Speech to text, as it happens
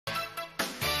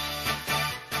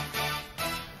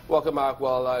Welcome back.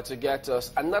 Well, to get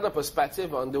us another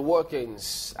perspective on the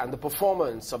workings and the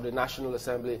performance of the National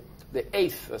Assembly, the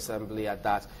 8th Assembly at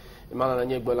that, Emmanuel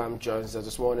Anyaegbunam joins us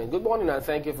this morning. Good morning and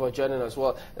thank you for joining us.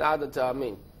 Well, now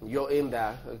that you're in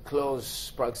there,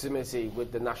 close proximity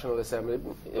with the National Assembly,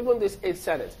 even this 8th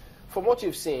Senate, from what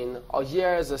you've seen, a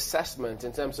year's assessment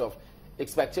in terms of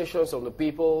expectations of the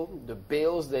people, the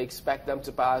bills they expect them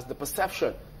to pass, the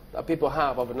perception that people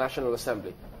have of the National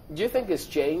Assembly. Do you think it's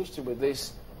changed with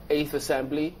this 8th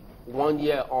Assembly 1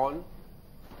 year on?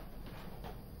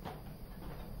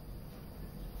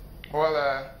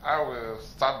 Well, I will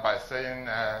start by saying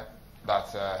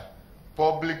that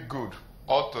public good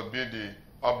ought to be the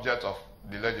object of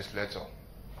the legislature.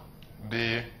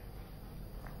 The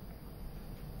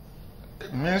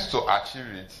means to achieve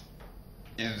it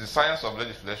is the science of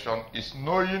legislation, is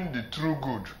knowing the true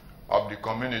good of the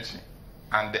community,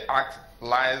 and the act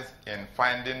lies in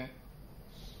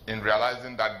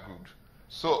realizing that good.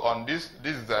 So on this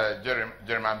is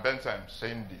Jeremiah Bentham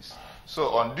saying this. So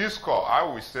on this score, I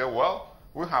will say, well,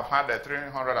 we have had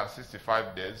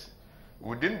 365 days.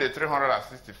 Within the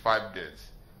 365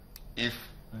 days, if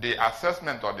the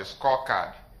assessment or the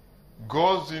scorecard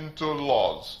goes into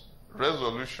laws,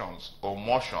 resolutions, or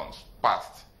motions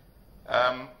passed,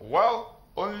 well,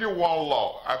 only one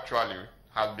law actually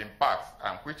has been passed,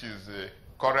 and which is the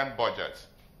current budget.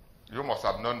 You must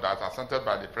have known that, assented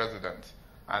by the president.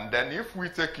 And then if we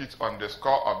take it on the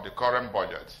score of the current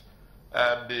budget,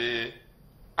 as at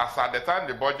the time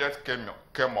the budget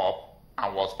came up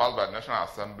and was passed by the National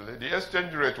Assembly, the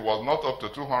exchange rate was not up to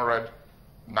 200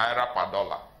 naira per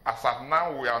dollar. As at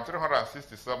now, we are on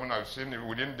 367, I've seen it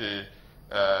within the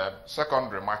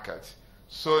secondary market.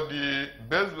 So the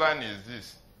baseline is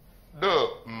this.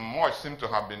 Though much seems to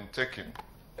have been taken,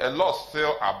 a lot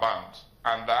still abounds.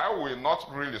 And I will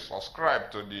not really subscribe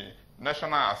to the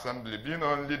National Assembly being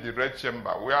only the red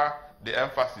chamber where the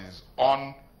emphasis is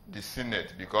on the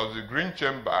Senate, because the green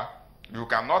chamber, you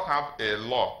cannot have a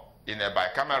law in a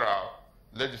bicameral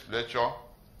legislature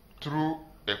through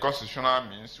a constitutional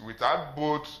means without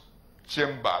both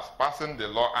chambers passing the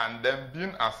law and then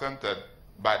being assented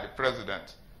by the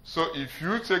president. So if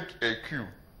you take a cue,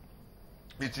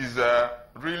 it is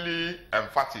really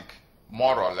emphatic,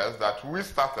 more or less, that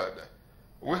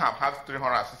we have had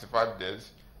 365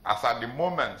 days. As at the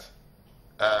moment,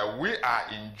 we are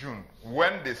in June,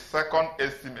 when the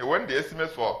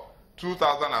estimate for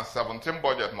 2017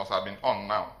 budget must have been on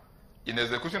now. In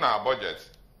executing our budget,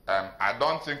 I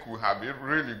don't think we have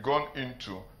really gone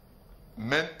into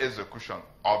main execution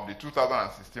of the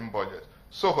 2016 budget.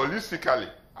 So holistically,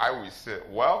 I will say,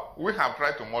 well, we have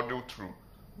tried to model through,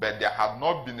 but there has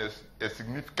not been a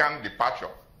significant departure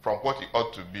from what it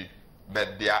ought to be.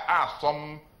 But there are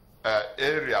some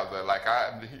areas like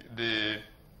the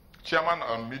chairman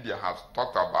on media has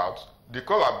talked about, the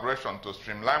collaboration to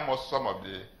streamline some of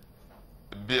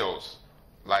the bills.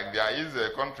 Like there is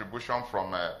a contribution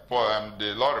from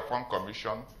the Law Reform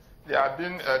Commission. There have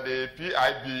been the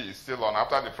PIB is still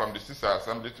on from the Sister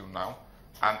Assembly to now,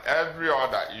 and every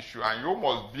other issue. And you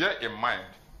must bear in mind,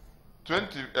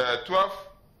 12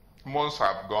 months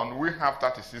have gone. We have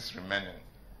 36 remaining.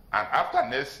 And after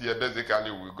next year,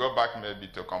 basically, we'll go back maybe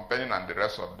to campaigning and the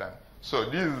rest of them. So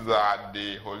these are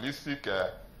the holistic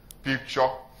picture.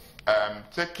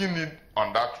 Taking it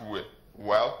on that way,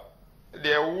 well,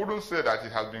 they wouldn't say that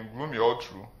it has been gloomy all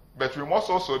through, but we must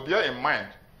also bear in mind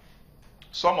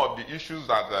some of the issues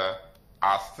that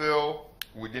are still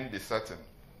within the setting.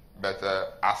 But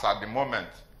as at the moment,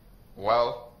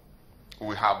 well,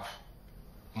 we have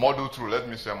modeled through, let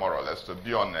me say more or less, to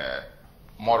be on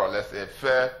more or less a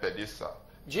fair pedestal.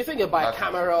 Do you think a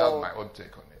bicameral... That's my own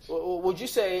take on it. Would you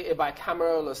say a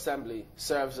bicameral assembly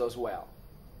serves us well?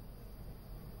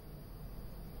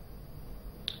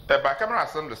 A bicameral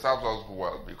assembly serves us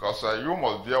well because you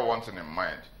must bear one thing in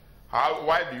mind.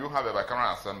 Why do you have a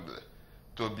bicameral assembly?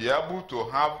 To be able to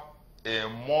have a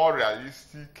more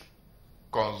realistic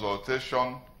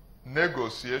consultation,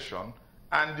 negotiation,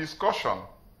 and discussion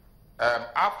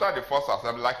after the first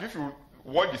assembly. Like if you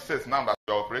watch the states now that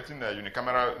are operating a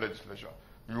unicameral legislation,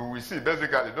 you will see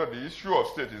basically though the issue of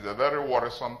state is a very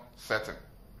worrisome setting.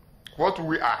 What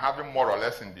we are having more or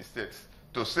less in the states,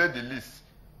 to say the least,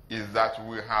 is that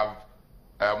we have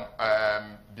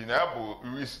been able,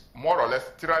 is more or less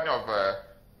tyranny of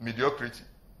mediocrity.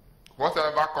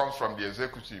 Whatever comes from the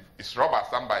executive is rubber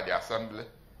stamped by the assembly,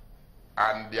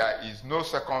 and there is no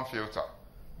second filter.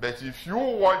 But if you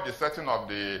watch the setting of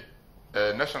the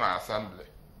National Assembly,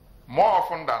 more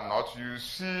often than not, you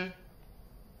see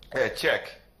a check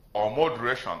or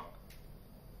moderation,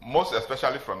 most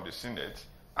especially from the Senate,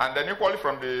 And then equally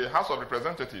from the House of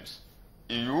Representatives,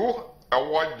 you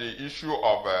award the issue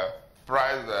of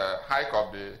price hike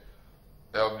of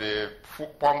the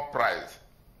pump price.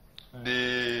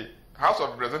 The House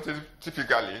of Representatives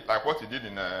typically, like what he did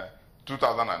in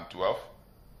 2012,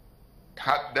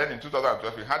 then in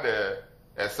 2012 he had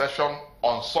a session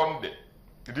on Sunday.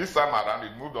 This time around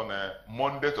it moved on a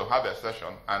Monday to have a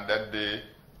session, and then the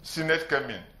Senate came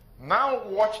in. Now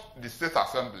watch the state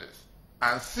assemblies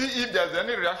and see if there's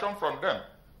any reaction from them.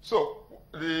 So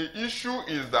the issue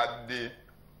is that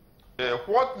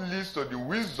what leads to the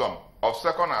wisdom of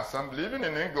second assembly, even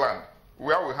in England,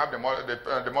 where we have the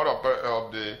model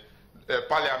of the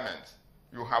parliament,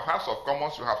 you have House of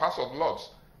Commons, you have House of Lords.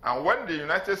 And when the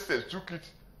United States took it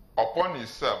upon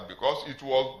itself, because it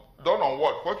was done on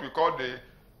what we call the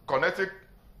Kinetic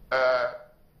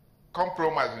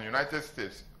Compromise in the United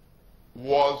States,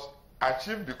 was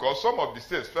achieved because some of the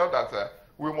states felt that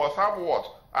we must have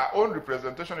our own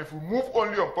representation. If we move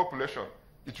only on population,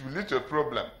 it will lead to a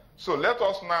problem. So let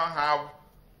us now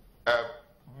have,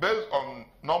 based on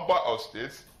number of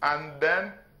states, and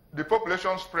then the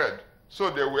population spread. So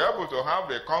they were able to have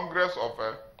a Congress of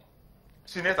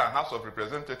Senate and House of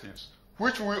Representatives,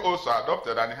 which we also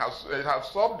adopted, and it has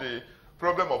solved the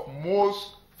problem of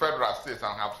most federal states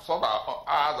and have solved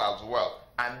ours as well.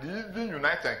 And even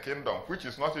United Kingdom, which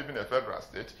is not even a federal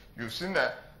state, you've seen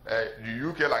the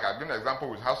UK, like I've given an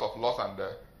example with House of Lords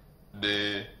and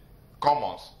the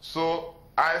Commons. So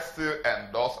I still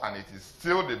endorse, and it is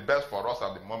still the best for us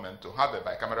at the moment to have a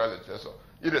bicameral legislature,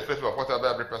 irrespective of whatever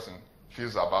every person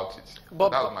feels about it. But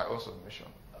that's my own submission.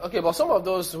 Okay, but some of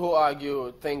those who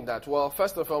argue think that, well,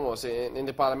 first and foremost, in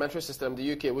the parliamentary system,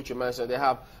 the UK, which you mentioned, they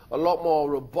have a lot more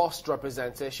robust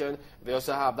representation. They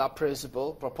also have that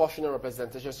principle, proportional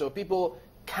representation. So people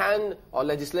can, or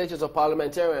legislators or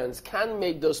parliamentarians can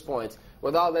make those points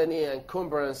without any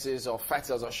encumbrances or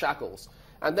fetters or shackles.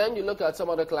 And then you look at some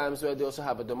other claims where they also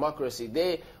have a democracy.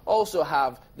 They also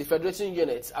have the federating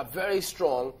units are very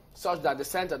strong, such that the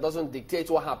center doesn't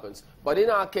dictate what happens. But in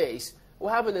our case, we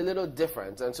have it a little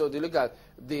different. And so they look at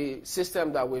the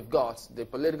system that we've got, the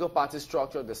political party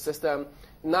structure, the system.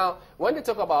 Now, when they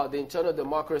talk about the internal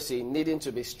democracy needing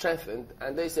to be strengthened,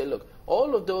 and they say, look,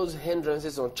 all of those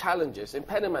hindrances or challenges,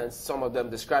 impediments, some of them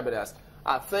describe it as,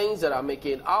 are things that are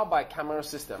making our bicameral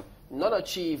system not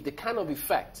achieve the kind of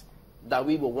effect that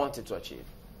we will want it to achieve.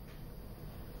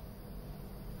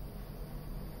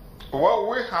 Well,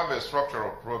 we have a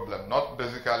structural problem, not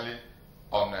basically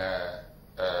on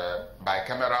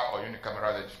bicameral or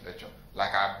unicameral legislature.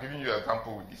 Like I've given you an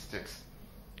example with the states.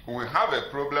 We have a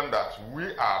problem that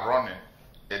we are running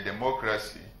a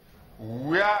democracy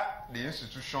where the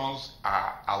institutions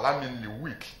are alarmingly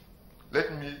weak.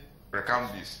 Let me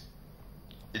recount this.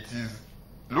 It is,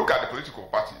 look at the political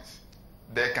parties.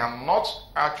 They cannot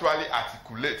actually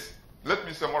articulate, let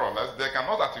me say more or less, they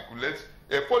cannot articulate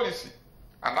a policy.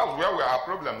 And that's where our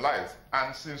problem lies.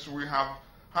 And since we have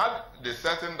had the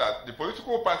setting that the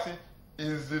political party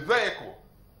is the vehicle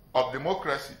of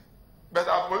democracy, but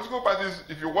our political parties,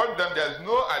 if you want them, there is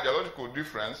no ideological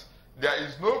difference, there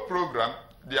is no program,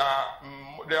 they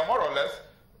are more or less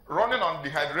running on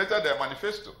dehydrated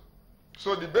manifesto.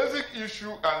 So the basic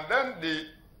issue, and then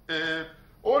the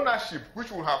ownership,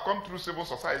 which will have come through civil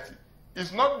society,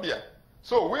 is not there.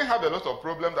 So we have a lot of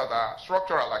problems that are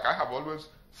structural, like I have always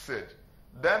said.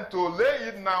 Then to lay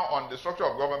it now on the structure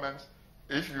of government,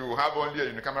 if you have only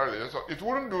a unicameral legislature, it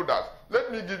wouldn't do that.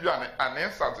 Let me give you an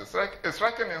instance, a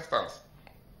striking instance.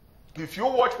 If you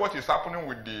watch what is happening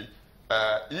with the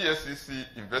ESCC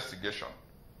investigation,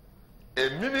 a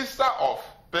minister of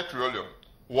petroleum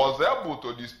was able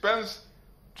to dispense,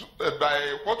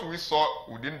 by what we saw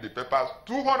within the papers,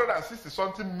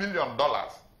 $260-something million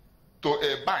to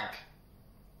a bank.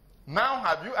 Now,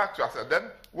 have you asked yourself, then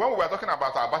when we were talking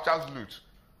about Abacha's loot,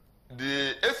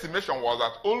 the estimation was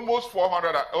that almost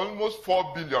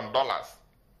 $4 billion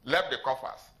left the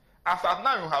coffers. As at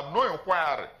now, you have no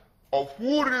inquiry of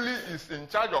who really is in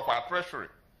charge of our treasury.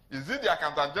 Is it the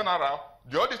Accountant General,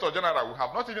 the Auditor General? We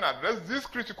have not even addressed these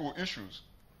critical issues.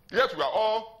 Yet we are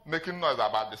all making noise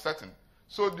about the setting.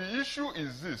 So the issue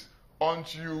is this: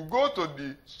 until you go to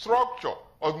the structure,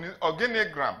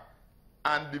 organigram,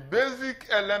 and the basic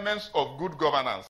elements of good governance,